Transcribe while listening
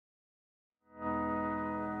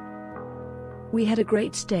We had a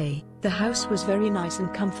great stay. The house was very nice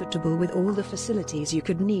and comfortable with all the facilities you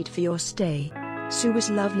could need for your stay. Sue was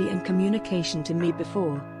lovely and communication to me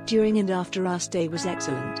before, during and after our stay was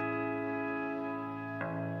excellent.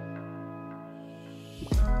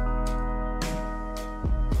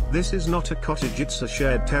 This is not a cottage, it's a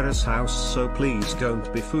shared terrace house, so please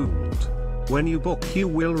don't be fooled. When you book you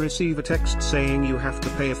will receive a text saying you have to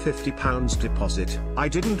pay a £50 deposit. I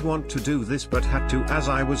didn't want to do this but had to, as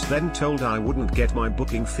I was then told I wouldn't get my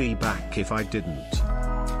booking fee back if I didn't.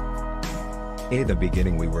 In the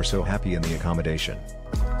beginning we were so happy in the accommodation.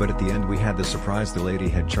 But at the end we had the surprise the lady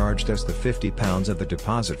had charged us the £50 of the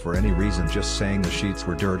deposit for any reason, just saying the sheets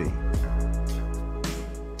were dirty.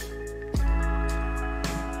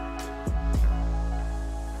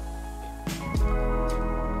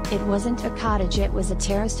 It wasn't a cottage, it was a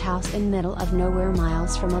terraced house in middle of nowhere,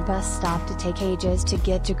 miles from a bus stop, to take ages to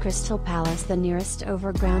get to Crystal Palace, the nearest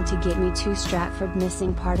overground to get me to Stratford,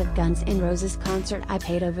 missing part of Guns N' Roses concert I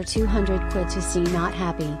paid over 200 quid to see, not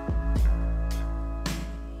happy.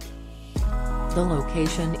 The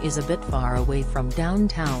location is a bit far away from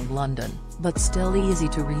downtown London, but still easy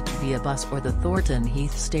to reach via bus or the Thornton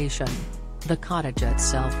Heath station. The cottage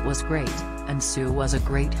itself was great, and Sue was a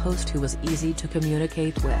great host who was easy to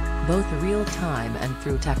communicate with, both real-time and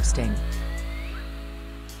through texting.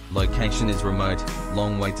 Location is remote,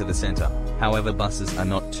 long way to the centre, however buses are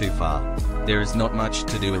not too far. There is not much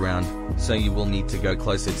to do around, so you will need to go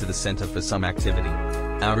closer to the centre for some activity.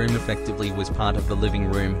 Our room effectively was part of the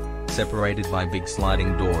living room, separated by big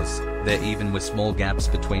sliding doors. There even were small gaps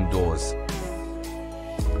between doors.